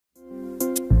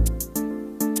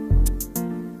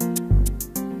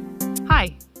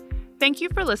Thank you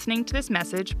for listening to this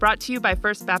message brought to you by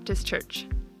First Baptist Church.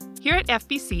 Here at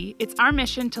FBC, it's our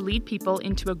mission to lead people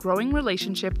into a growing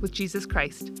relationship with Jesus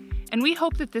Christ, and we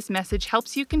hope that this message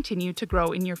helps you continue to grow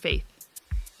in your faith.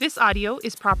 This audio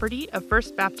is property of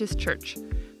First Baptist Church,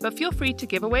 but feel free to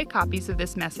give away copies of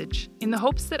this message in the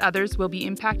hopes that others will be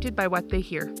impacted by what they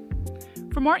hear.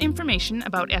 For more information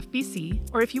about FBC,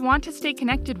 or if you want to stay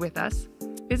connected with us,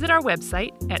 visit our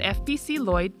website at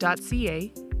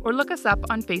fbcloyd.ca or look us up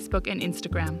on Facebook and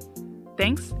Instagram.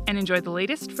 Thanks, and enjoy the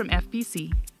latest from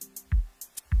FBC. Good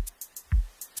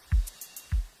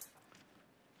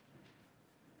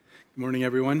morning,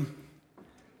 everyone.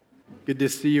 Good to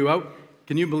see you out.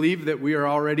 Can you believe that we are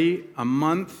already a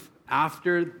month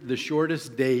after the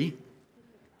shortest day,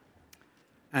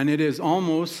 and it is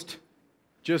almost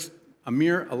just a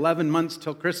mere 11 months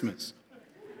till Christmas?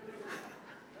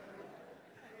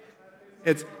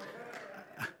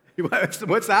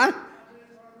 What's that?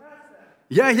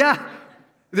 Yeah.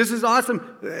 This is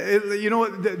awesome.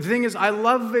 The thing is, I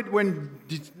love it when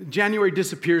January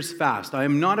disappears fast. I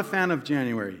am not a fan of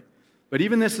January, but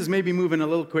even this is maybe moving a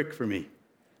little quick for me.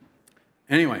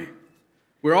 Anyway,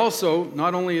 we're also,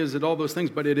 not only is it all those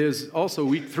things, but it is also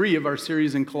week 3 of our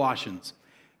series in Colossians.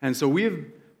 And so we have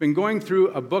been going through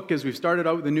a book as we've started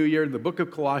out the new year, the book of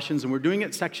Colossians, and we're doing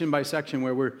it section by section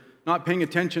where we're not paying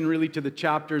attention really to the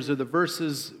chapters or the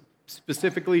verses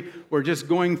specifically. We're just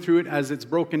going through it as it's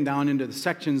broken down into the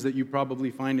sections that you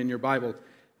probably find in your Bible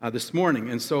this morning.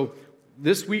 And so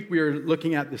this week we are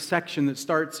looking at the section that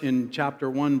starts in chapter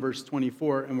 1, verse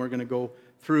 24, and we're going to go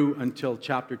through until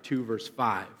chapter 2, verse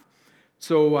 5.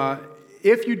 So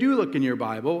if you do look in your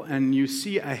Bible and you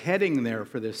see a heading there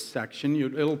for this section,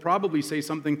 it'll probably say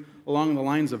something along the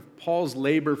lines of Paul's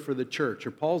labor for the church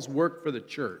or Paul's work for the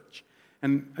church.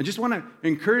 And I just want to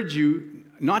encourage you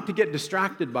not to get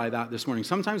distracted by that this morning.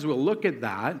 Sometimes we'll look at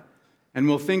that and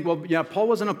we'll think, well, yeah, Paul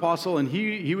was an apostle and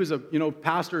he was a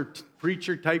pastor,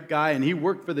 preacher type guy, and he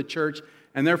worked for the church,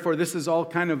 and therefore this is all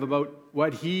kind of about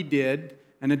what he did,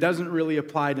 and it doesn't really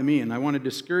apply to me. And I want to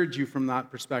discourage you from that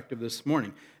perspective this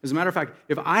morning. As a matter of fact,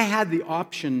 if I had the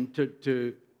option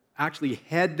to actually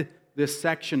head this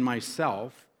section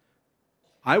myself,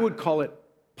 I would call it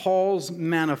Paul's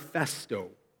Manifesto.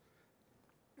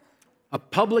 A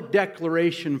public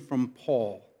declaration from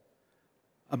Paul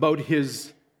about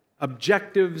his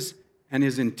objectives and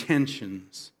his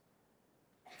intentions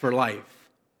for life.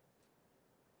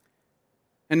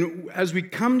 And as we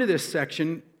come to this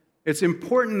section, it's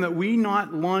important that we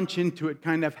not launch into it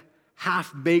kind of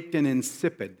half-baked and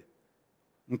insipid.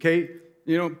 Okay?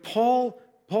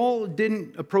 Paul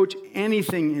didn't approach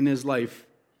anything in his life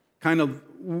kind of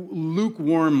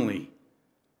lukewarmly.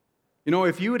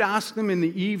 If you would ask them in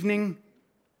the evening,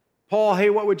 Paul, hey,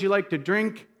 what would you like to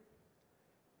drink?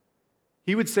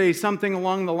 He would say something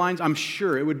along the lines, I'm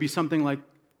sure it would be something like,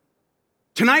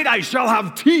 tonight I shall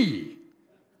have tea.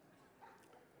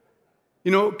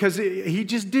 Because he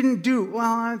just didn't do,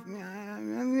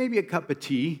 maybe a cup of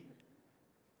tea.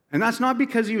 And that's not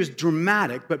because he was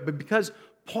dramatic, but because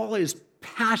Paul is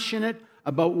passionate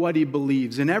about what he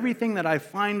believes. And everything that I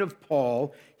find of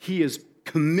Paul, he is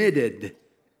committed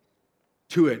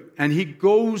to it, and he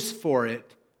goes for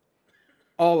it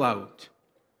all out.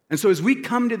 And so as we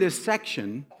come to this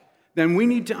section, then we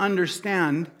need to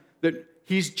understand that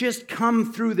he's just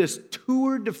come through this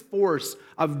tour de force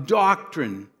of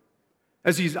doctrine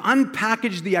as he's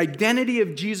unpackaged the identity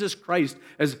of Jesus Christ,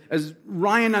 as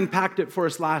Ryan unpacked it for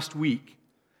us last week.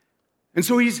 And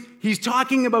so he's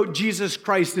talking about Jesus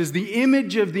Christ as the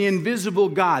image of the invisible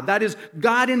God, that is,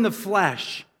 God in the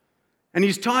flesh. And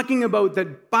he's talking about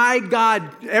that by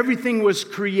God, everything was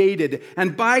created,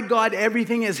 and by God,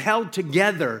 everything is held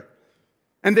together,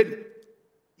 and that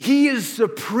he is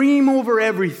supreme over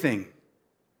everything.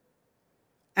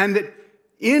 And that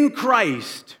in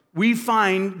Christ, we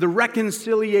find the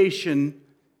reconciliation,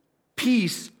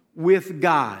 peace with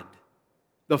God,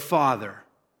 the Father.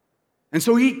 And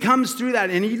so he comes through that,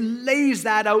 and he lays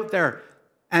that out there.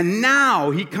 And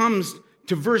now he comes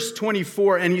to verse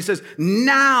 24, and he says,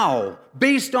 now,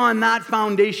 based on that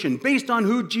foundation, based on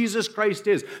who Jesus Christ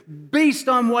is, based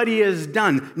on what he has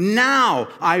done, now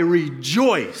I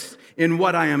rejoice in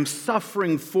what I am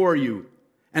suffering for you,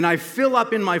 and I fill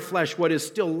up in my flesh what is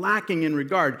still lacking in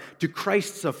regard to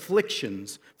Christ's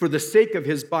afflictions for the sake of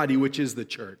his body, which is the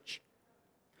church.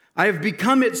 I have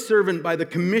become its servant by the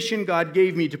commission God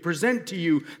gave me to present to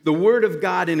you the word of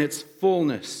God in its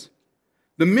fullness,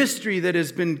 the mystery that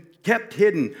has been kept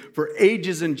hidden for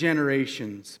ages and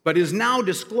generations, but is now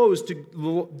disclosed to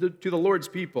the Lord's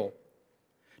people.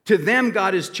 To them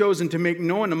God has chosen to make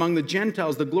known among the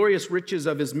Gentiles the glorious riches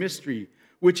of his mystery,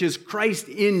 which is Christ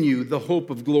in you, the hope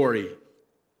of glory.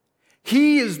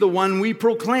 He is the one we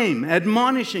proclaim,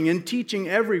 admonishing and teaching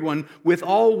everyone with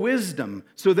all wisdom,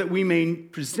 so that we may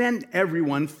present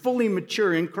everyone fully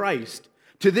mature in Christ.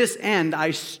 To this end,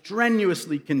 I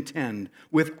strenuously contend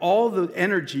with all the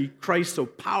energy Christ so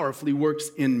powerfully works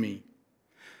in me.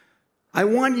 I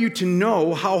want you to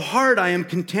know how hard I am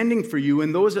contending for you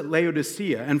and those at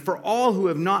Laodicea, and for all who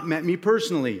have not met me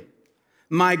personally.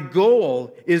 My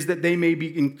goal is that they may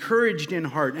be encouraged in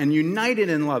heart and united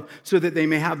in love, so that they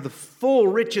may have the full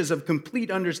riches of complete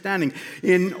understanding,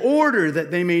 in order that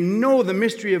they may know the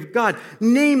mystery of God,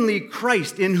 namely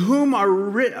Christ, in whom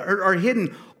are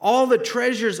hidden all the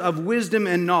treasures of wisdom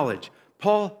and knowledge.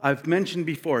 Paul, I've mentioned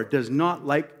before, does not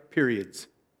like periods.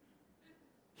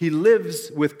 He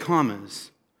lives with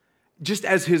commas, just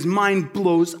as his mind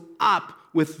blows up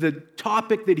with the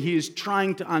topic that he is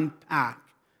trying to unpack.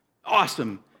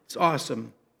 Awesome. It's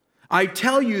awesome. I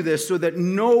tell you this so that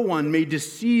no one may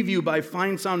deceive you by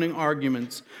fine-sounding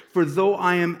arguments. For though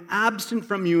I am absent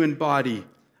from you in body,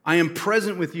 I am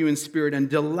present with you in spirit, and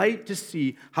delight to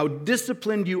see how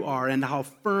disciplined you are and how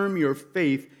firm your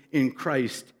faith in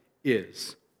Christ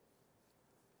is.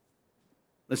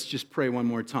 Let's just pray one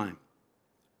more time.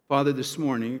 Father, this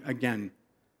morning, again,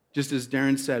 just as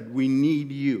Darren said, we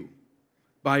need you.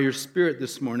 By your Spirit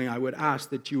this morning, I would ask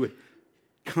that you would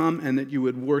come and that you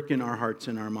would work in our hearts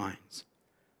and our minds.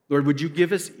 Lord, would you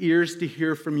give us ears to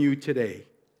hear from you today?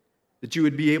 That you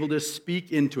would be able to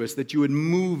speak into us, that you would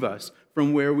move us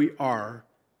from where we are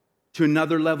to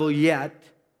another level yet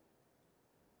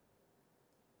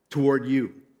toward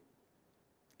you,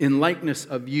 in likeness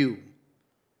of you.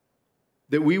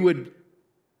 That we would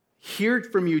hear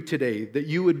from you today, that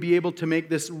you would be able to make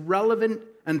this relevant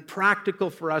and practical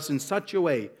for us in such a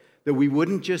way that we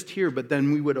wouldn't just hear, but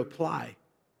then we would apply.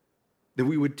 That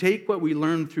we would take what we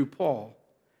learned through Paul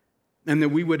and that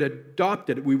we would adopt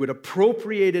it, we would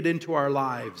appropriate it into our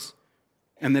lives,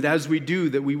 and that as we do,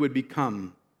 that we would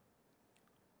become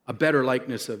a better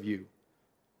likeness of you,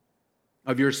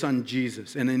 of your Son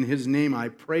Jesus. And in his name I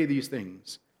pray these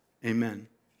things. Amen.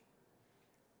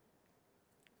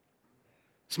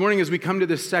 This morning as we come to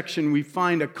this section, we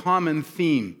find a common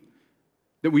theme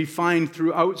that we find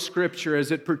throughout Scripture as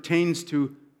it pertains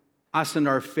to us and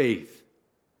our faith.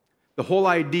 The whole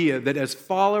idea that as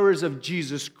followers of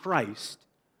Jesus Christ,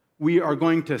 we are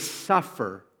going to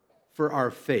suffer for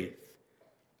our faith.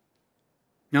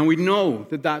 Now, we know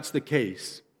that that's the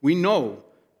case. We know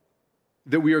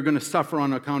that we are going to suffer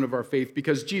on account of our faith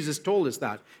because Jesus told us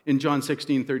that in John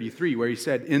 16:33, where he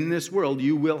said, "In this world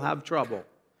you will have trouble."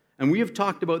 And we have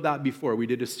talked about that before. We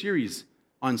did a series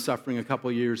on suffering a couple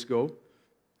of years ago.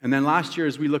 And then last year,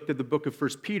 as we looked at the book of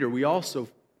 1 Peter, we also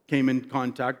came in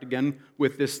contact again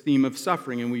with this theme of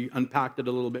suffering, and we unpacked it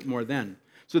a little bit more then.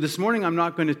 So this morning, I'm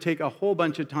not going to take a whole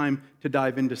bunch of time to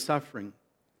dive into suffering,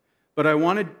 but I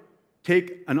want to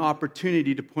take an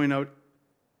opportunity to point out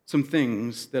some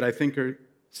things that I think are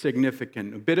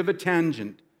significant. A bit of a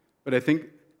tangent, but I think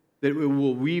that it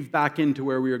will weave back into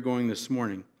where we are going this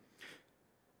morning.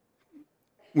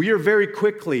 We are very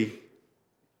quickly,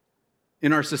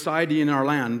 in our society, in our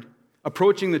land,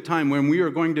 approaching the time when we are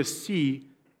going to see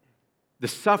the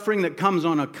suffering that comes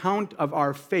on account of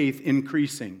our faith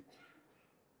increasing.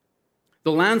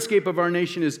 The landscape of our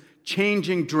nation is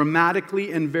changing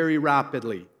dramatically and very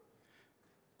rapidly.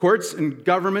 Courts and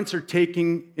governments are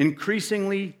taking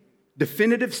increasingly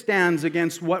definitive stands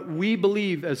against what we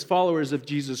believe as followers of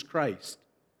Jesus Christ.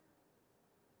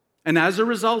 And as a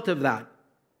result of that,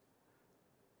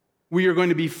 we are going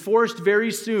to be forced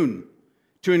very soon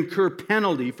to incur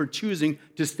penalty for choosing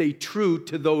to stay true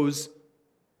to those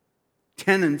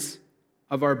tenets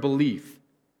of our belief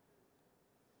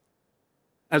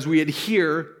as we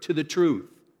adhere to the truth.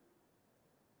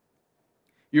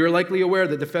 You're likely aware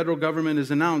that the federal government has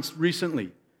announced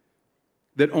recently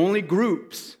that only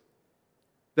groups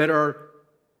that are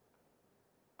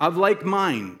of like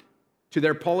mind to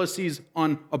their policies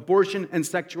on abortion and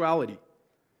sexuality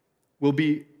will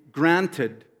be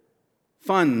granted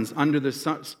funds under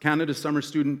the Canada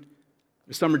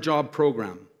Summer Job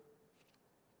Program.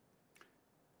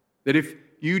 That if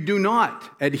you do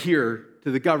not adhere to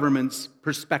the government's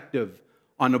perspective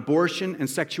on abortion and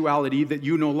sexuality, that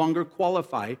you no longer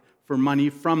qualify for money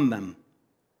from them.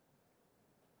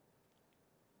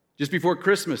 Just before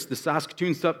Christmas, the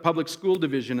Saskatoon Public School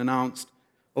Division announced,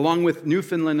 along with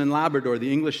Newfoundland and Labrador,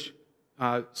 the English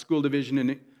school division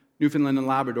in Newfoundland and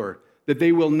Labrador, that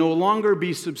they will no longer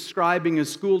be subscribing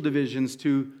as school divisions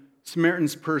to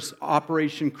Samaritan's Purse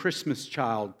Operation Christmas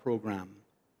Child program.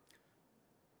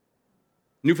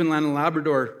 Newfoundland and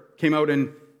Labrador came out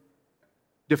and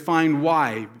defined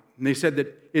why. And they said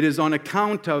that it is on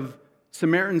account of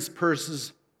Samaritan's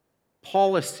Purse's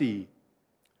policy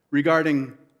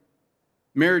regarding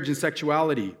marriage and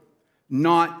sexuality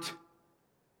not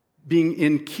being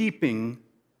in keeping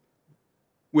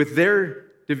with their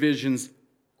division's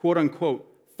quote-unquote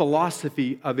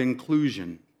philosophy of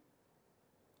inclusion.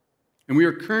 And we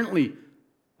are currently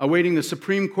awaiting the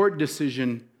Supreme Court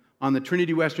decision on the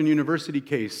Trinity Western University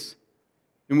case,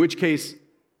 in which case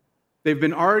they've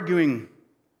been arguing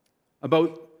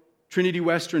about Trinity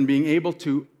Western being able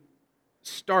to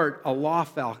start a law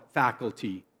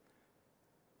faculty,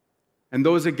 and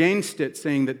those against it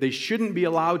saying that they shouldn't be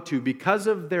allowed to because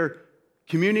of their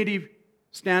community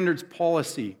standards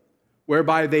policy,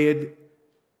 whereby they had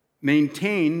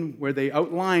maintained, where they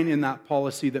outline in that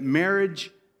policy, that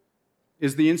marriage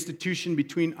is the institution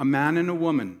between a man and a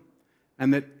woman,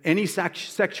 and that any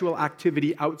sexual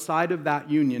activity outside of that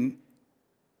union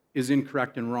is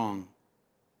incorrect and wrong.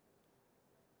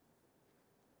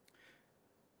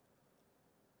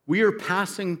 We are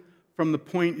passing from the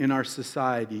point in our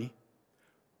society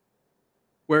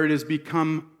where it has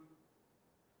become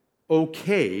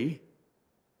okay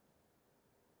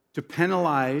to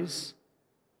penalize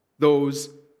those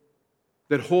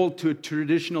that hold to a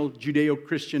traditional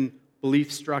Judeo-Christian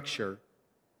belief structure,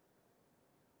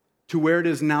 to where it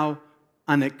is now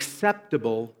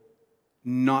unacceptable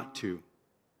not to.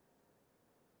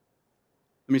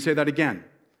 Let me say that again.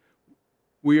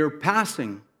 We are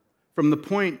passing from the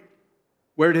point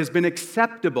where it has been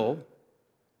acceptable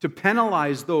to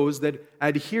penalize those that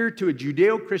adhere to a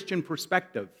Judeo-Christian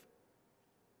perspective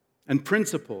and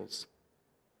principles,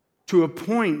 to a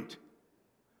point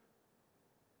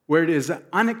where it is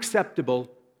unacceptable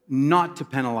not to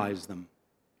penalize them.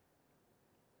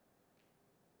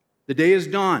 The day has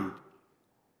dawned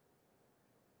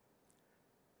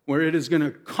where it is going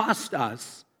to cost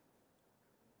us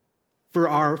for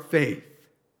our faith,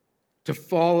 to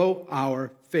follow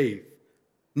our faith,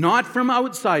 not from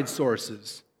outside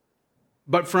sources,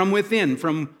 but from within,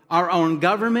 from our own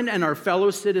government and our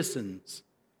fellow citizens.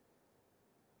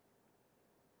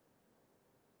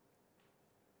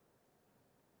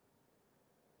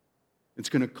 It's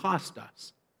going to cost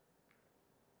us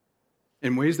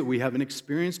in ways that we haven't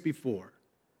experienced before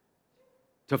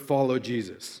to follow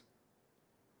Jesus.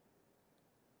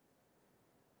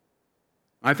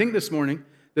 I think this morning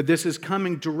that this is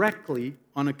coming directly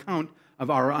on account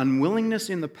of our unwillingness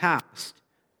in the past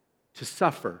to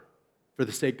suffer for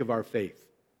the sake of our faith.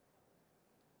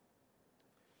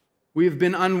 We have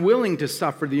been unwilling to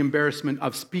suffer the embarrassment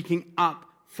of speaking up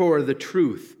for the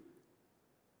truth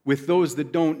with those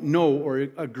that don't know or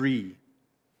agree.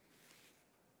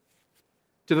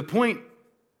 To the point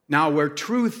now where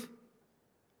truth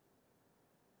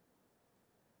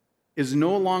is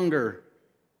no longer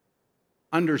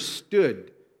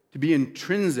understood to be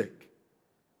intrinsic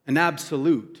and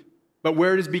absolute, but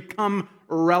where it has become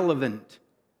relative,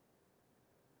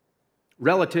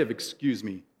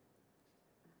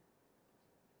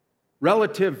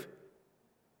 relative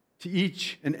to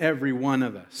each and every one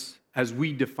of us as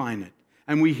we define it.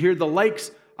 And we hear the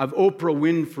likes of Oprah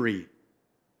Winfrey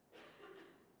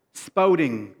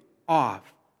spouting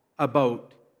off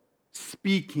about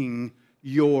speaking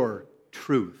your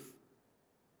truth.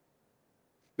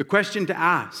 The question to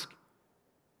ask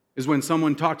is, when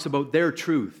someone talks about their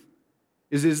truth,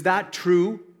 is that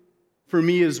true for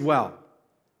me as well?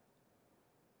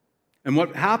 And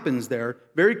what happens there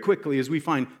very quickly is we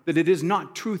find that it is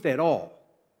not truth at all.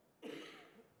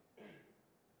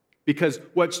 Because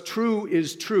what's true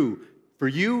is true for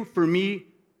you, for me,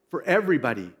 for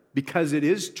everybody, because it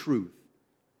is truth.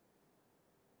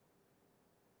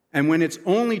 And when it's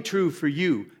only true for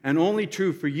you, and only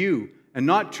true for you, and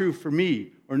not true for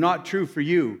me, or not true for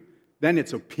you, then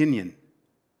it's opinion.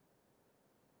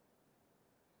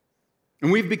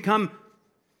 And we've come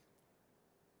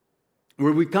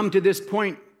to this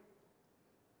point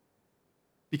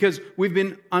because we've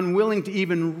been unwilling to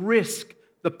even risk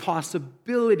the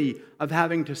possibility of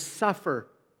having to suffer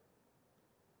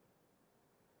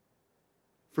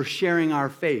for sharing our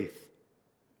faith.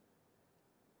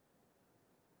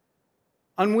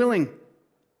 Unwilling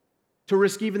to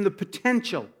risk even the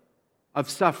potential of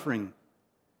suffering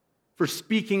for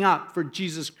speaking up for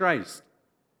Jesus Christ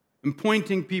and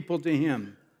pointing people to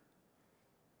Him.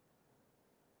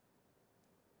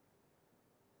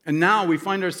 And now we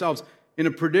find ourselves in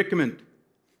a predicament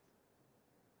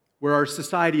where our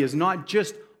society is not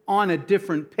just on a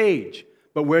different page,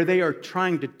 but where they are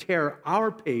trying to tear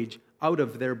our page out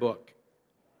of their book.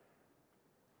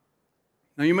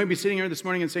 Now, you might be sitting here this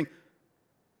morning and saying,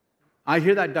 I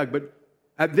hear that, Doug, but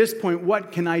at this point,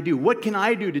 what can I do? What can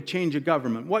I do to change a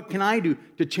government? What can I do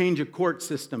to change a court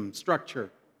system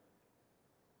structure?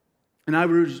 And I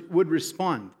would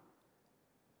respond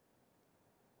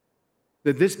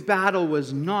that this battle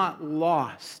was not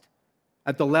lost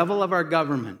at the level of our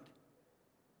government.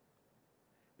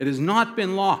 It has not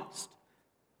been lost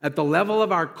at the level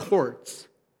of our courts.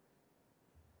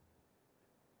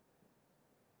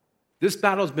 This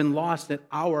battle has been lost at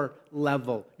our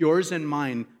level, yours and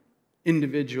mine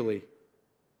individually.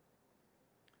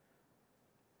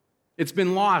 It's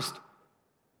been lost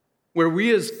where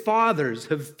we as fathers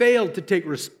have failed to take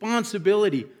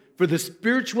responsibility for the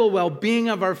spiritual well-being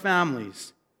of our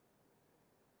families.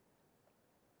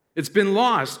 It's been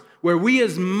lost where we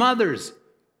as mothers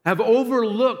have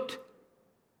overlooked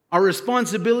our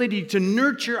responsibility to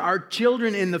nurture our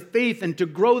children in the faith and to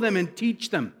grow them and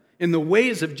teach them in the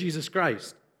ways of Jesus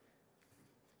Christ.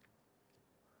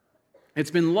 It's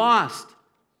been lost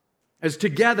as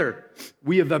together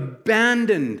we have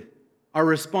abandoned our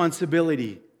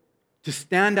responsibility to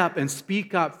stand up and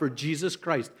speak up for Jesus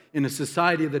Christ in a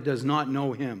society that does not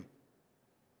know Him.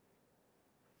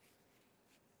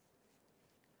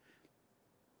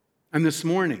 And this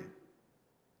morning,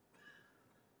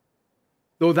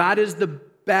 though that is the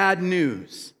bad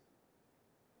news,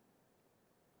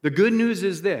 the good news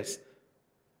is this,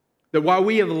 that while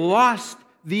we have lost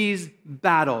these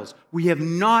battles, we have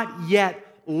not yet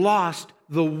lost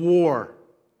the war.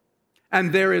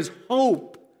 And there is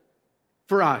hope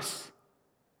for us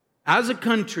as a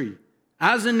country,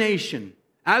 as a nation,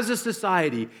 as a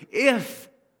society, if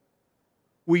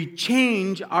we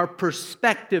change our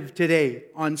perspective today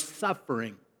on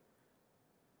suffering.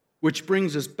 Which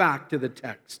brings us back to the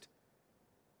text.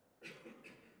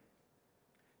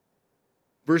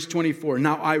 Verse 24,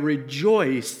 now I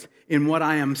rejoice in what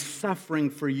I am suffering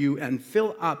for you and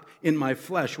fill up in my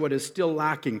flesh what is still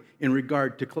lacking in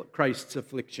regard to Christ's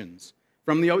afflictions.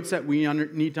 From the outset, we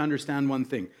need to understand one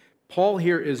thing. Paul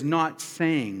here is not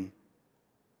saying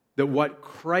that what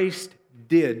Christ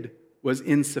did was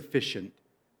insufficient,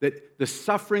 that the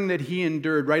suffering that he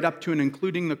endured right up to and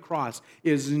including the cross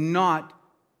is not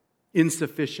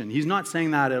insufficient. He's not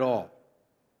saying that at all.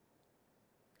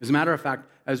 As a matter of fact,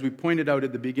 as we pointed out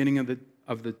at the beginning of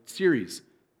the series,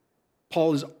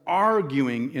 Paul is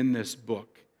arguing in this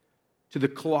book to the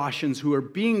Colossians who are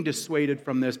being dissuaded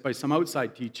from this by some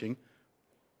outside teaching,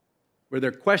 where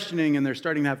they're questioning and they're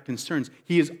starting to have concerns.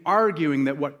 He is arguing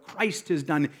that what Christ has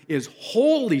done is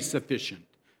wholly sufficient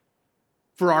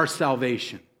for our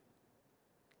salvation.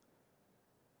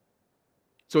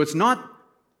 So it's not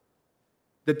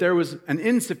that there was an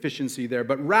insufficiency there,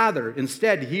 but rather,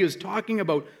 instead, he is talking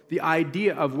about the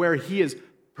idea of where he is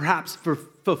perhaps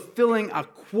fulfilling a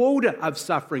quota of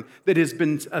suffering that has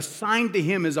been assigned to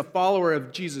him as a follower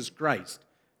of Jesus Christ.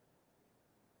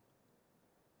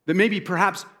 That maybe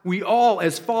perhaps we all,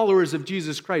 as followers of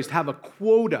Jesus Christ, have a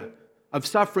quota of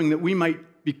suffering that we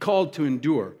might be called to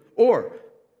endure. Or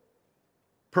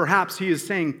perhaps he is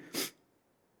saying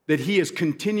that he is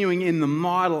continuing in the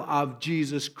model of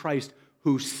Jesus Christ,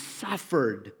 who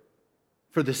suffered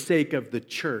for the sake of the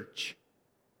church.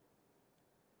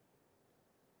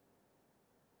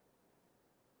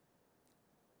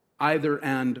 Either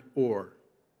and or.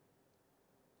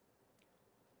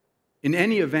 In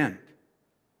any event,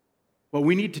 what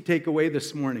we need to take away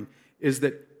this morning is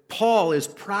that Paul is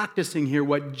practicing here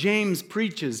what James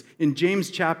preaches in James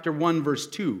chapter 1, verse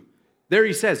 2. There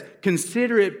he says,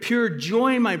 consider it pure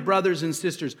joy, my brothers and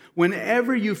sisters,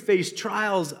 whenever you face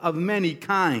trials of many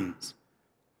kinds.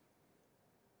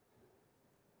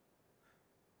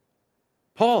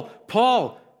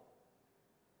 Paul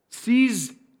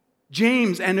sees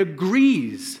James and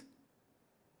agrees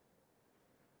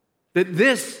that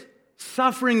this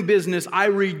suffering business, I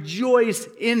rejoice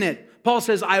in it. Paul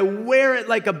says, I wear it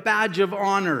like a badge of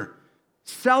honor,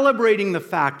 celebrating the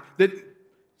fact that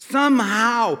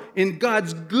somehow, in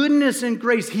God's goodness and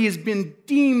grace, he has been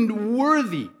deemed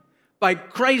worthy by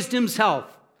Christ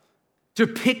himself to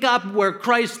pick up where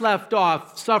Christ left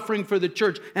off, suffering for the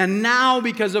church. And now,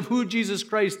 because of who Jesus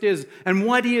Christ is and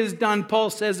what he has done, Paul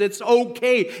says it's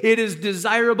okay. It is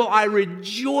desirable. I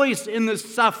rejoice in the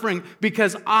suffering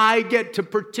because I get to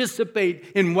participate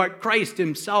in what Christ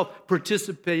himself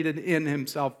participated in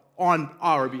himself on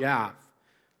our behalf.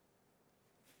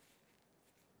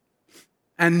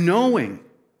 And knowing,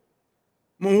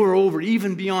 moreover,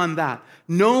 even beyond that,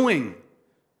 knowing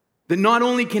that not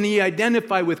only can he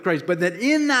identify with Christ, but that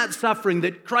in that suffering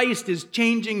that Christ is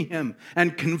changing him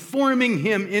and conforming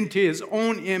him into his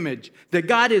own image, that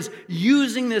God is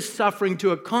using this suffering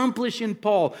to accomplish in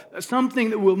Paul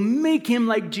something that will make him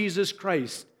like Jesus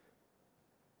Christ.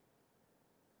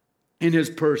 in his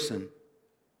person.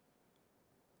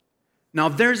 Now,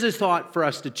 there's a thought for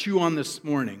us to chew on this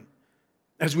morning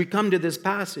as we come to this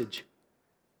passage.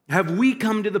 Have we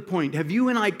come to the point, have you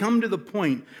and I come to the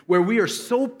point where we are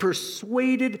so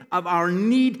persuaded of our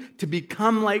need to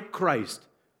become like Christ,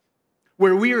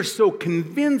 where we are so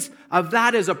convinced of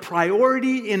that as a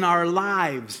priority in our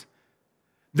lives,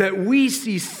 that we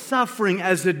see suffering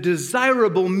as a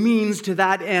desirable means to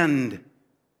that end?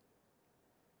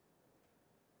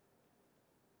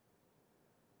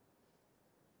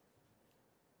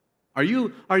 Are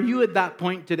you at that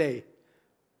point today?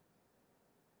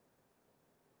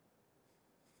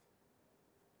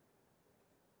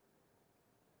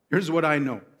 Here's what I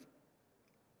know.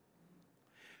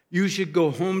 You should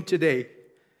go home today.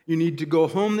 You need to go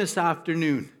home this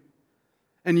afternoon.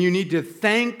 And you need to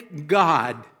thank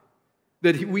God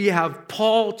that we have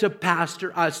Paul to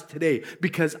pastor us today,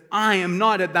 because I am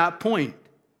not at that point.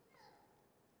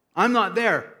 I'm not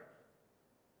there.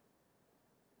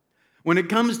 When it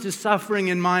comes to suffering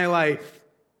in my life,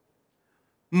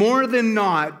 more than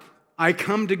not, I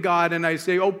come to God and I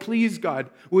say, oh, please, God,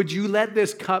 would you let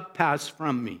this cup pass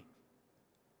from me?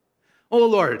 Oh,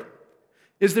 Lord,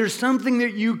 is there something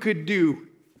that you could do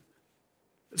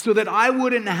so that I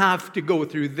wouldn't have to go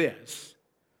through this,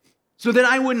 so that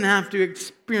I wouldn't have to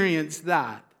experience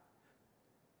that?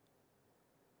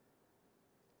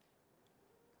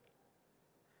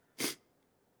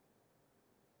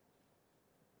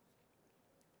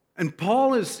 And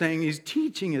Paul is saying, he's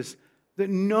teaching us that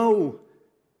no,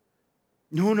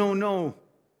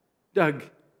 Doug,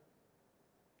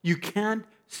 you can't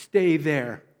stay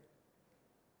there.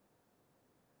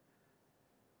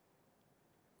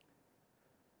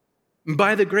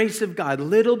 By the grace of God,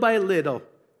 little by little,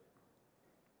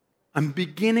 I'm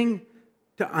beginning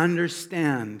to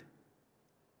understand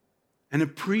and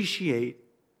appreciate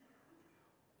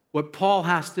what Paul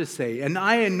has to say. And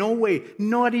I in no way,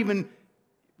 not even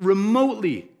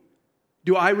remotely,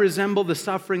 do I resemble the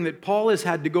suffering that Paul has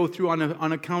had to go through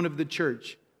on account of the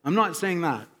church. I'm not saying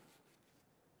that.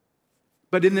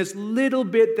 But in this little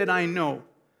bit that I know,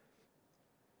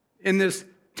 in this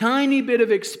tiny bit of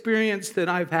experience that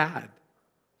I've had,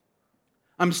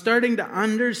 I'm starting to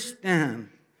understand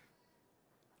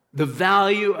the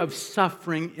value of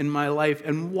suffering in my life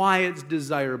and why it's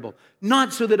desirable.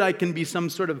 Not so that I can be some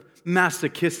sort of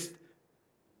masochist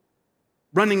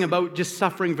running about just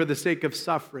suffering for the sake of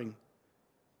suffering,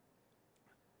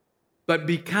 but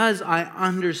because I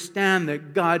understand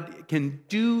that God can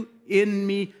do in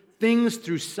me things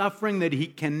through suffering that he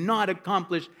cannot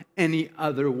accomplish any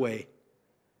other way.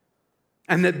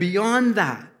 And that beyond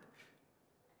that,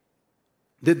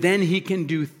 that then he can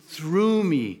do through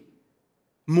me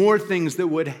more things that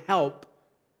would help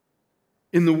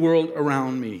in the world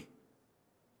around me.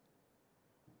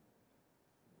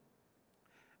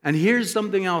 And here's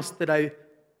something else that I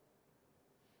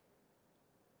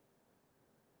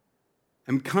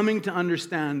am coming to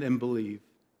understand and believe.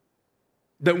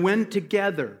 That when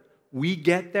together we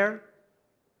get there,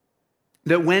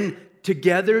 that when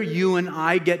together you and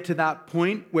I get to that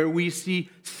point where we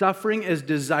see suffering as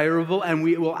desirable and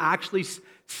we will actually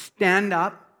stand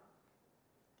up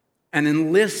and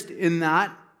enlist in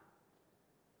that,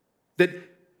 that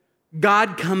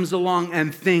God comes along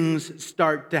and things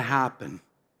start to happen.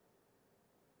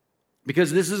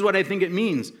 Because this is what I think it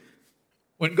means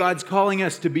when God's calling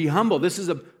us to be humble. This is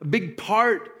a big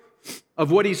part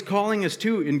of what he's calling us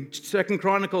to in 2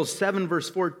 Chronicles 7, verse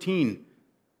 14,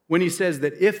 when he says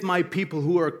that if my people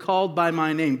who are called by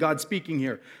my name, God speaking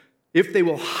here, if they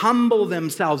will humble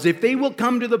themselves, if they will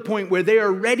come to the point where they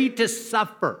are ready to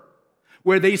suffer,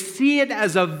 where they see it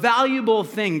as a valuable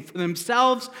thing for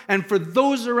themselves and for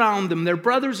those around them, their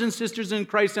brothers and sisters in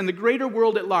Christ and the greater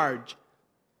world at large,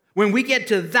 when we get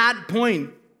to that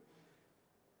point,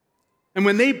 and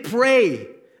when they pray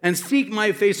and seek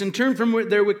my face and turn from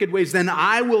their wicked ways, then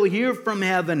I will hear from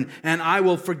heaven and I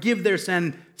will forgive their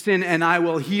sin and I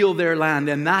will heal their land.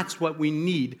 And that's what we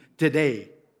need today.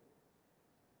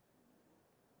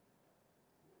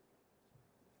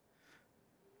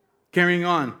 Carrying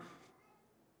on.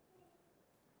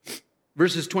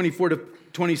 Verses 24 to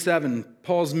 27,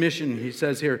 Paul's mission, he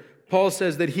says here. Paul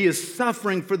says that he is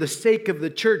suffering for the sake of the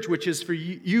church, which is for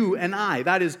you and I.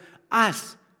 That is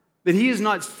us. That he is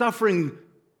not suffering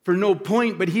for no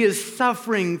point, but he is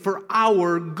suffering for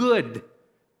our good.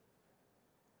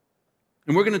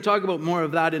 And we're going to talk about more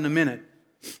of that in a minute.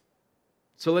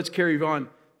 So let's carry on,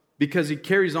 because he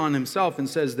carries on himself and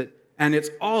says that, and it's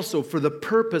also for the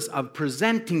purpose of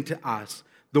presenting to us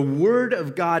the word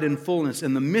of God in fullness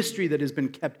and the mystery that has been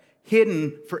kept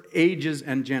hidden for ages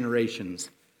and generations.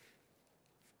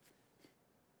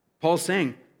 Paul's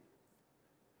saying,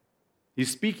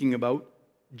 he's speaking about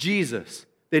Jesus,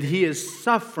 that he is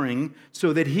suffering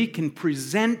so that he can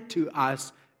present to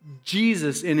us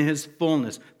Jesus in his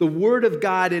fullness, the Word of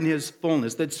God in his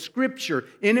fullness, that Scripture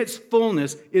in its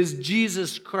fullness is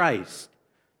Jesus Christ.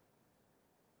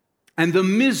 And the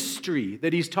mystery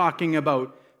that he's talking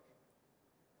about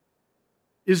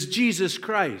is Jesus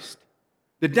Christ.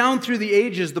 That down through the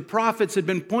ages, the prophets had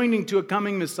been pointing to a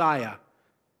coming Messiah.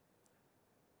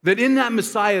 That in that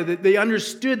Messiah, that they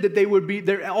understood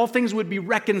that all things would be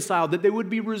reconciled, that they would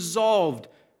be resolved.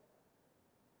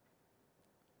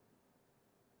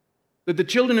 That the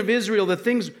children of Israel, the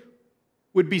things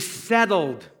would be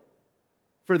settled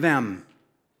for them.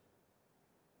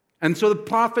 And so the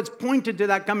prophets pointed to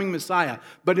that coming Messiah,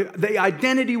 but the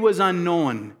identity was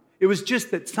unknown. It was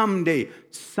just that someday,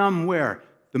 somewhere,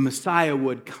 the Messiah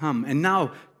would come. And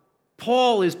now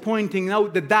Paul is pointing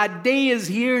out that that day is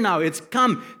here now. It's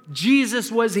come.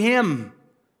 Jesus was him.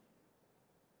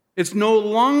 It's no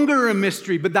longer a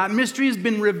mystery, but that mystery has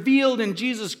been revealed in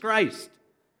Jesus Christ.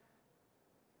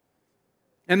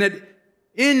 And that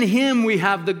in him we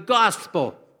have the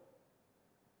gospel,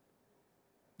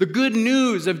 the good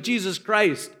news of Jesus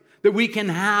Christ, that we can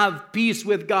have peace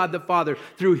with God the Father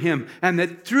through him, and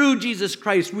that through Jesus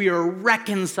Christ we are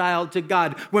reconciled to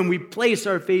God when we place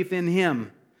our faith in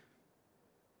him.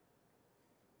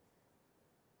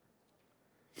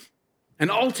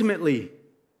 And ultimately,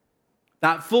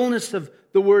 that fullness of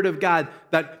the Word of God,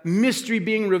 that mystery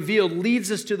being revealed,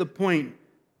 leads us to the point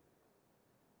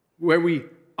where we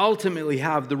ultimately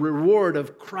have the reward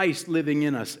of Christ living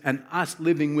in us and us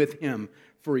living with him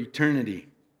for eternity.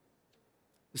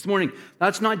 This morning,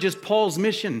 that's not just Paul's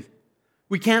mission.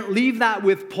 We can't leave that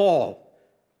with Paul.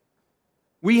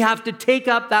 We have to take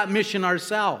up that mission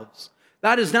ourselves.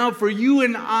 That is now for you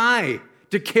and I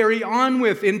to carry on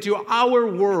with into our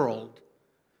world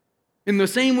in the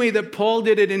same way that Paul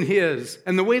did it in his,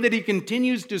 and the way that he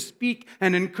continues to speak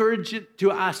and encourage it to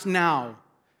us now.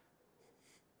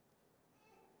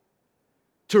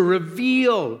 To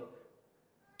reveal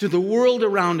to the world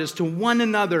around us, to one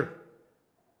another,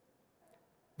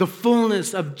 the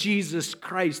fullness of Jesus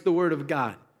Christ, the Word of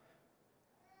God.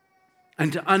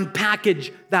 And to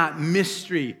unpackage that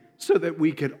mystery so that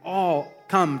we could all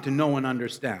come to know and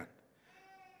understand.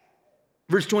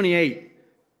 Verse 28,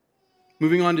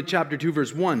 moving on to chapter 2,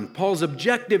 verse 1. Paul's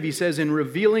objective, he says, in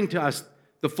revealing to us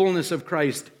the fullness of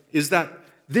Christ is that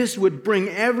this would bring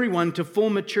everyone to full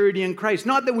maturity in Christ.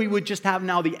 Not that we would just have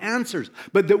now the answers,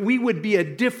 but that we would be a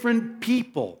different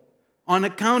people on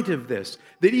account of this.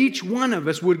 That each one of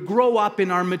us would grow up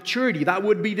in our maturity. That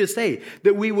would be to say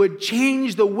that we would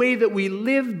change the way that we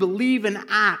live, believe, and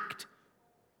act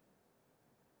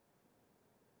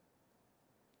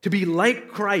to be like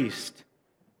Christ.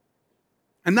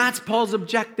 And that's Paul's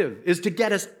objective, is to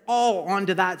get us all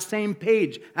onto that same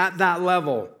page at that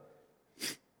level.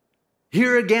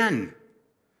 Here again,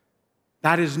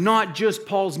 that is not just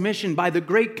Paul's mission. By the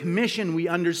Great Commission, we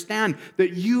understand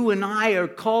that you and I are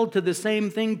called to the same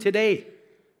thing today,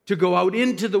 to go out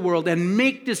into the world and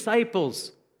make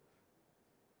disciples,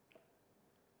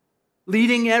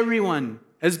 leading everyone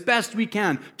as best we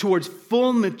can towards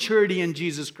full maturity in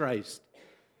Jesus Christ.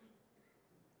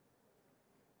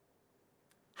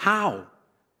 How?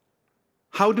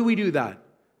 How do we do that?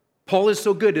 Paul is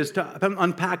so good as to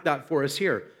unpack that for us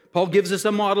here. Paul gives us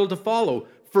a model to follow,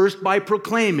 first by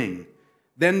proclaiming,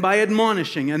 then by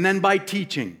admonishing, and then by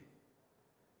teaching.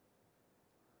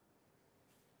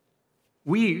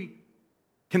 We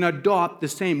can adopt the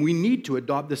same, we need to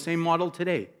adopt the same model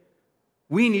today.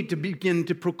 We need to begin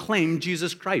to proclaim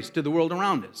Jesus Christ to the world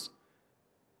around us.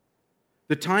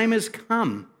 The time has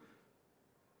come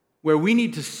where we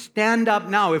need to stand up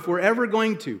now, if we're ever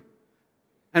going to,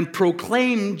 and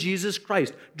proclaim Jesus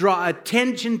Christ. Draw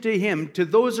attention to him, to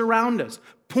those around us.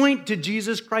 Point to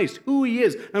Jesus Christ, who he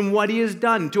is and what he has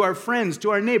done to our friends, to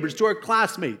our neighbors, to our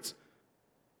classmates,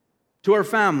 to our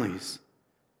families.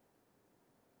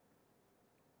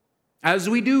 As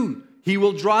we do, he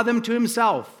will draw them to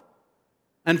himself.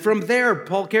 And from there,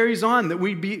 Paul carries on that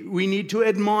we need to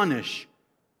admonish.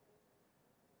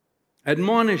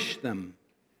 Admonish them.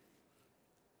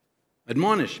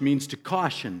 Admonish means to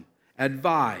caution,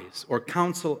 advise, or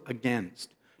counsel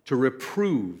against, to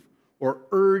reprove, or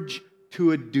urge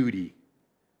to a duty.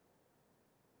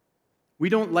 We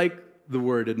don't like the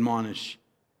word admonish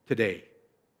today.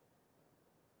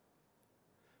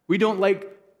 We don't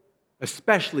like,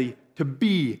 especially, to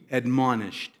be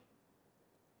admonished.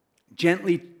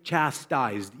 Gently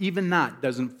chastised, even that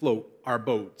doesn't float our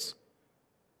boats.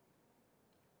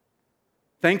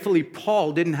 Thankfully,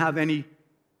 Paul didn't have any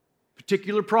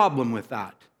particular problem with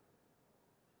that.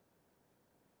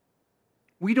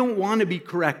 We don't want to be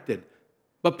corrected,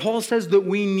 but Paul says that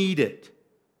we need it.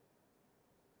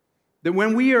 That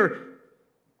when we are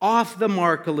off the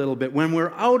mark a little bit, when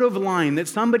we're out of line, that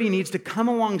somebody needs to come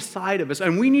alongside of us,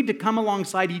 and we need to come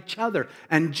alongside each other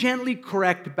and gently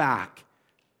correct back.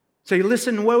 Say,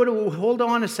 listen, hold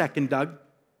on a second, Doug.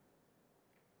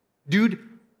 Dude,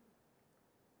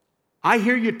 I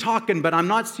hear you talking, but I'm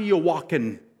not seeing you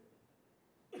walking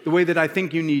the way that I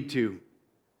think you need to.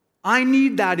 I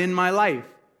need that in my life.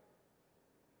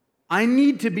 I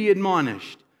need to be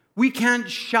admonished. We can't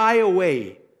shy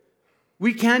away.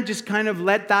 We can't just kind of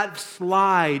let that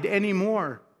slide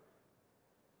anymore.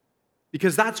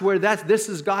 Because that's where this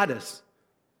has got us.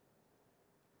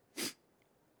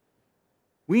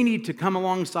 We need to come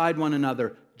alongside one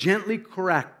another, gently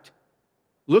correct,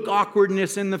 look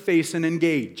awkwardness in the face and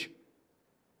engage.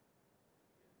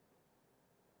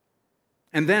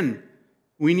 And then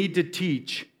we need to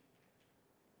teach.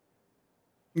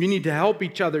 We need to help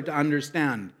each other to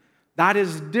understand. That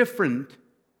is different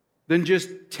than just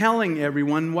telling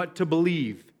everyone what to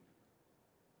believe.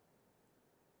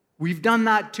 We've done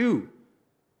that too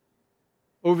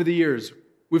over the years.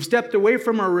 We've stepped away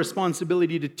from our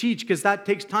responsibility to teach because that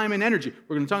takes time and energy.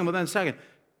 We're going to talk about that in a second.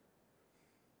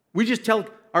 We just tell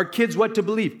our kids what to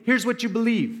believe. Here's what you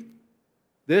believe.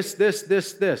 This.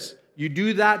 You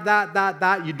do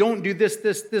that. You don't do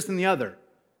this, and the other.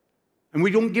 And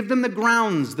we don't give them the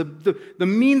grounds, the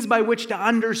means by which to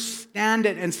understand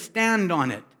it and stand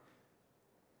on it.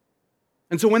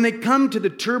 And so when they come to the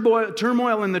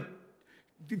turmoil and the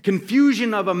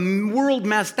confusion of a world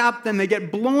messed up, then they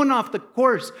get blown off the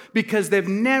course because they've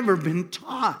never been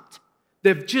taught.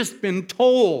 They've just been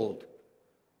told.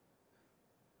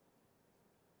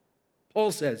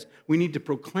 Paul says we need to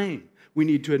proclaim, we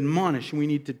need to admonish, and we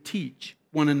need to teach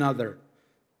one another.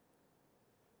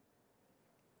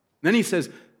 Then he says,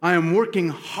 I am working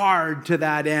hard to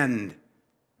that end.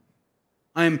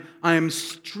 I am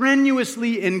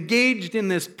strenuously engaged in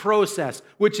this process,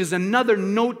 which is another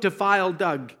note to file,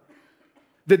 Doug.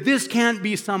 That this can't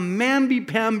be some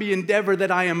mamby-pamby endeavor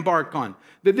that I embark on.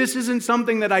 That this isn't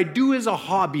something that I do as a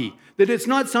hobby. That it's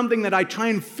not something that I try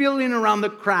and fill in around the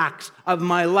cracks of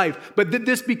my life. But that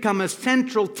this become a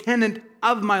central tenet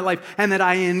of my life. And that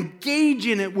I engage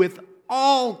in it with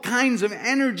all kinds of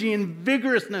energy and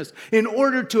vigorousness in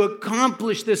order to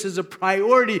accomplish this as a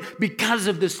priority because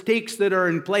of the stakes that are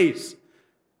in place.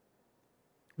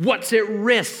 What's at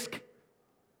risk?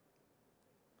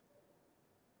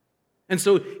 And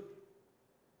so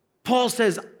Paul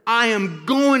says, I am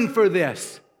going for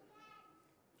this.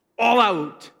 All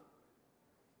out.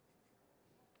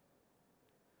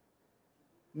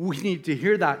 We need to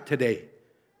hear that today.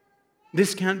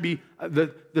 This can't be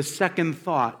the second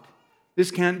thought. This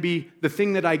can't be the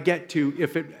thing that I get to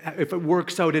if it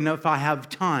works out and if I have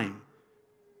time.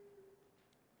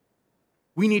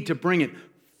 We need to bring it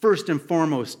first and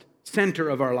foremost, center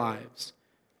of our lives.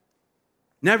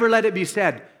 Never let it be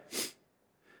said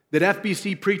that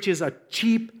FBC preaches a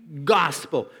cheap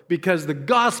gospel because the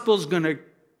gospel's going to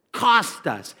cost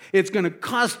us. It's going to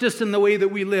cost us in the way that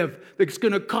we live. It's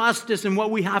going to cost us in what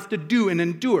we have to do and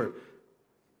endure.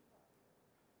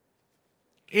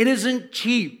 It isn't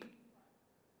cheap.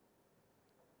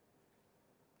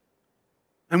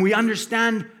 And we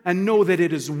understand and know that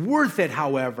it is worth it,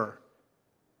 however,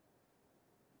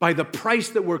 by the price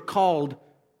that we're called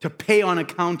to pay on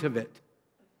account of it.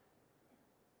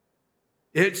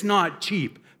 It's not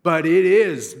cheap, but it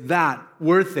is that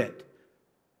worth it.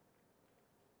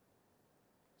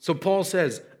 So Paul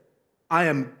says, I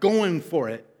am going for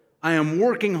it. I am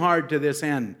working hard to this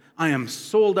end. I am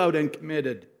sold out and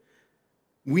committed.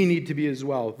 We need to be as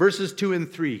well. Verses 2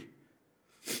 and 3.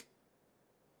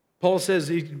 Paul says,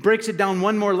 he breaks it down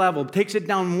one more level, takes it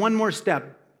down one more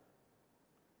step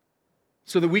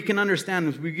so that we can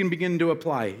understand, we can begin to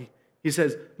apply. He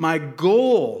says, my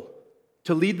goal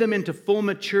to lead them into full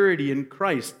maturity in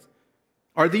Christ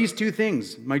are these two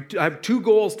things. I have two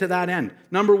goals to that end.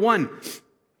 Number one,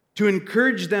 to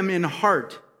encourage them in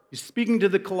heart. He's speaking to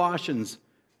the Colossians.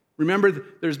 Remember,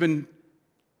 there's been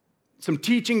some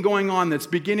teaching going on that's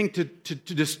beginning to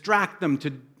distract them,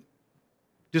 to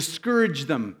discourage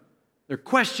them. They're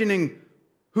questioning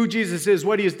who Jesus is,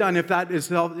 what he has done,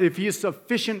 if he is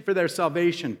sufficient for their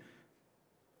salvation.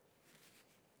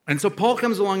 And so Paul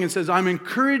comes along and says, I'm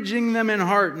encouraging them in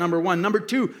heart, number one. Number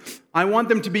two, I want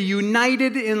them to be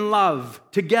united in love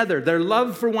together, their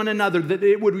love for one another, that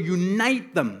it would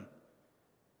unite them,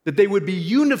 that they would be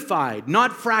unified,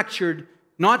 not fractured,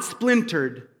 not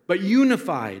splintered, but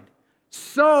unified,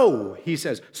 So, he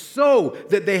says, so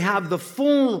that they have the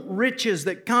full riches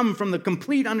that come from the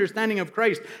complete understanding of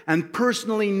Christ and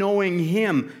personally knowing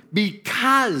him,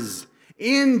 because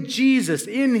in Jesus,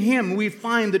 in him, we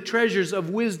find the treasures of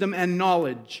wisdom and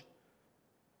knowledge.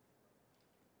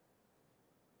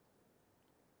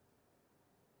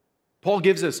 Paul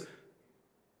gives us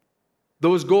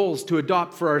those goals to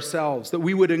adopt for ourselves, that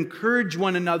we would encourage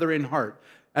one another in heart.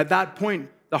 At that point,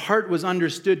 the heart was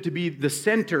understood to be the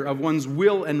center of one's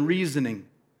will and reasoning.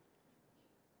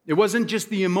 It wasn't just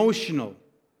the emotional.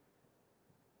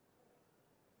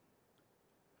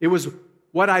 It was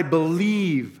what I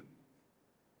believe,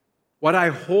 what I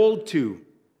hold to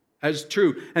as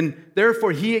true. And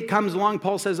therefore, he comes along,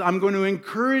 Paul says, I'm going to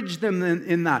encourage them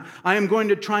in that. I am going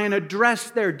to try and address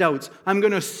their doubts. I'm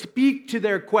going to speak to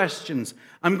their questions.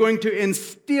 I'm going to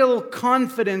instill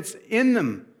confidence in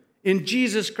them, in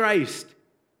Jesus Christ.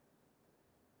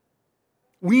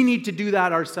 We need to do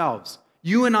that ourselves.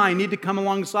 You and I need to come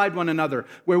alongside one another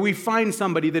where we find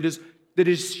somebody that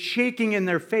is shaking in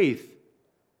their faith,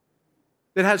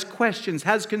 that has questions,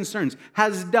 has concerns,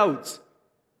 has doubts,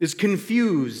 is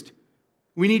confused.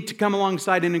 We need to come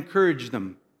alongside and encourage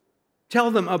them. Tell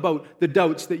them about the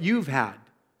doubts that you've had,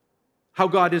 how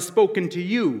God has spoken to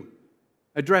you,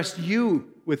 addressed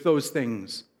you with those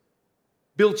things,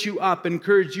 built you up,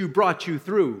 encouraged you, brought you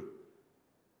through.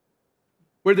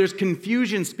 Where there's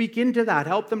confusion, speak into that.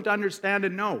 Help them to understand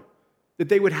and know that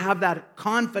they would have that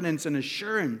confidence and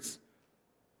assurance.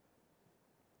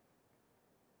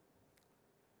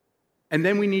 And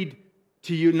then we need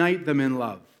to unite them in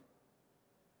love.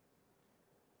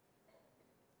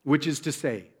 Which is to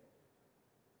say,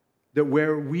 that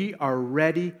where we are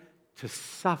ready to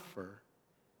suffer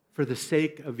for the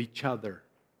sake of each other,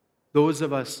 those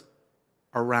of us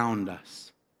around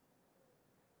us.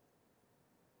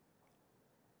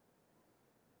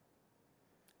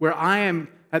 Where I am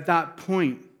at that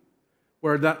point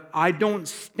where that I don't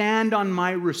stand on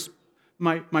my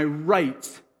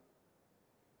rights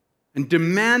and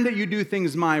demand that you do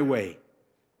things my way.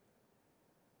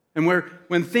 And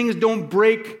when things don't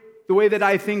break the way that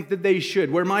I think that they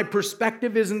should, where my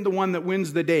perspective isn't the one that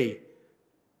wins the day,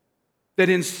 that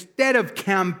instead of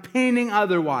campaigning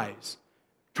otherwise,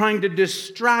 trying to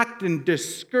distract and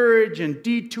discourage and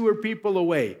detour people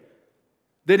away,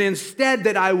 that instead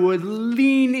that I would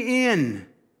lean in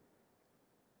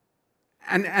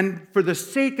and for the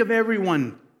sake of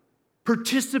everyone,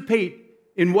 participate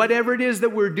in whatever it is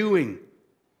that we're doing.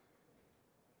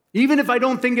 Even if I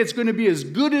don't think it's going to be as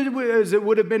good as it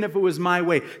would have been if it was my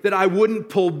way, that I wouldn't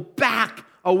pull back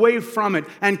away from it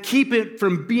and keep it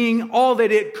from being all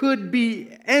that it could be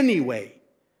anyway.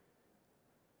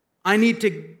 I need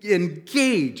to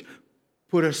engage,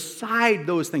 put aside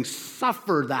those things,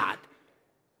 suffer that.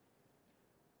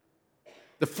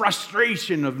 The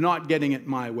frustration of not getting it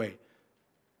my way.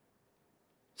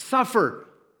 Suffer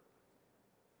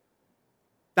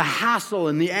the hassle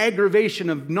and the aggravation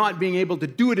of not being able to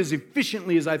do it as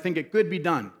efficiently as I think it could be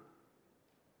done.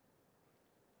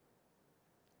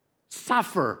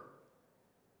 Suffer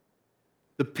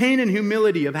the pain and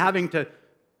humility of having to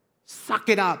suck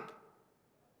it up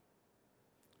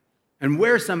and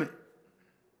wear some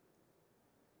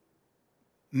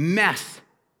mess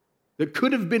that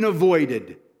could have been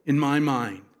avoided in my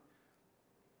mind.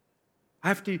 I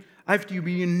have to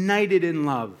be united in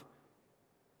love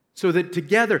so that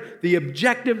together the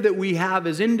objective that we have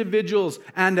as individuals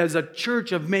and as a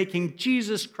church of making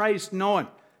Jesus Christ known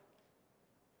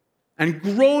and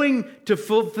growing to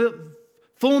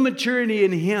full maturity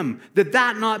in Him,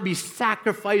 that not be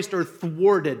sacrificed or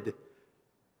thwarted,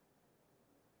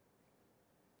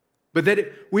 but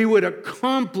that we would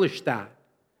accomplish that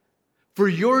for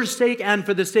your sake and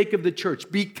for the sake of the church,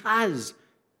 because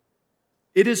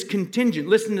it is contingent.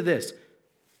 Listen to this.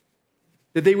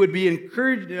 That they would be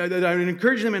encouraged, that I would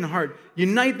encourage them in heart,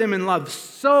 unite them in love.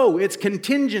 So it's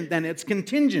contingent then. It's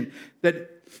contingent that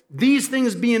these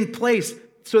things be in place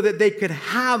so that they could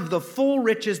have the full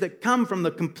riches that come from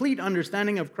the complete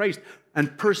understanding of Christ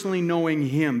and personally knowing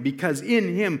Him. Because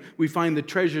in Him we find the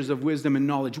treasures of wisdom and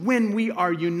knowledge. When we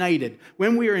are united,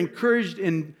 when we are encouraged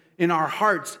in our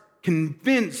hearts,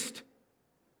 convinced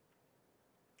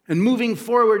and moving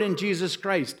forward in Jesus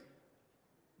Christ,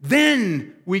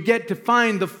 then we get to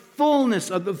find the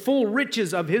fullness of the full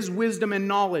riches of His wisdom and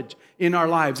knowledge in our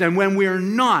lives. And when we're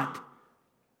not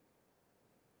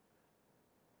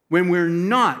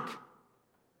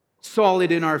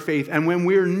solid in our faith and when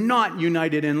we're not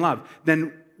united in love,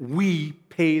 then we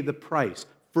pay the price.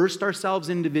 First ourselves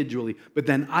individually, but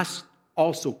then us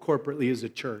also corporately as a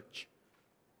church.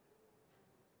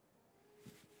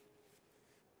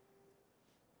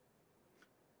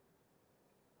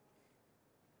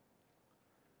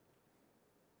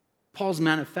 Paul's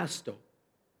manifesto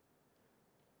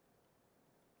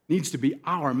needs to be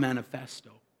our manifesto.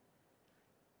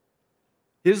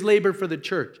 His labor for the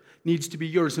church needs to be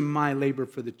yours and my labor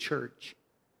for the church.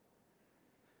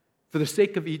 For the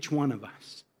sake of each one of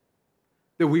us,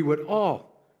 that we would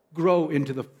all grow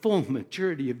into the full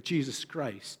maturity of Jesus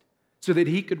Christ so that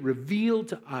he could reveal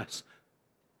to us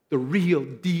the real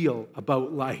deal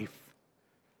about life,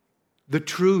 the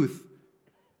truth.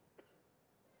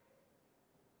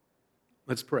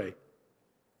 Let's pray.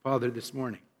 Father, this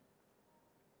morning,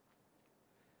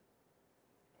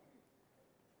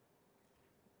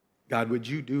 God, would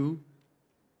you do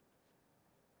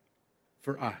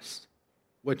for us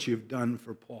what you've done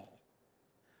for Paul?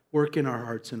 Work in our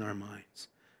hearts and our minds.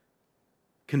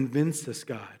 Convince us,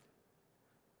 God,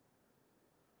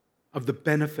 of the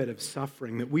benefit of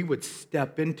suffering, that we would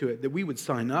step into it, that we would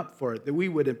sign up for it, that we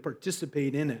would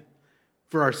participate in it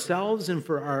for ourselves and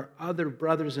for our other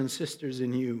brothers and sisters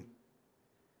in you.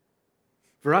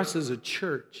 For us as a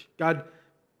church, God,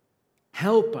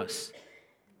 help us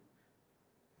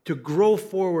to grow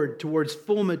forward towards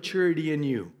full maturity in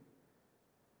you.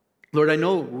 Lord, I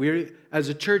know as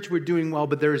a church we're doing well,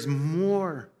 but there's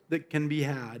more that can be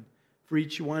had for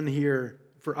each one here,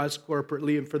 for us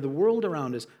corporately, and for the world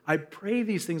around us. I pray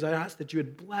these things. I ask that you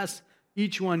would bless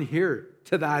each one here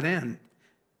to that end.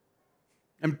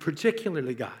 And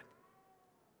particularly, God,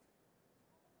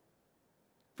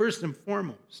 first and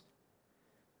foremost,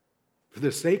 for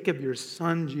the sake of your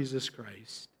Son, Jesus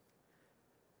Christ.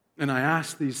 And I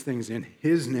ask these things in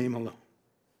his name alone.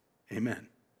 Amen.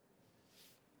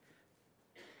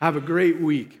 Have a great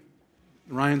week.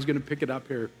 Ryan's going to pick it up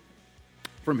here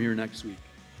from here next week.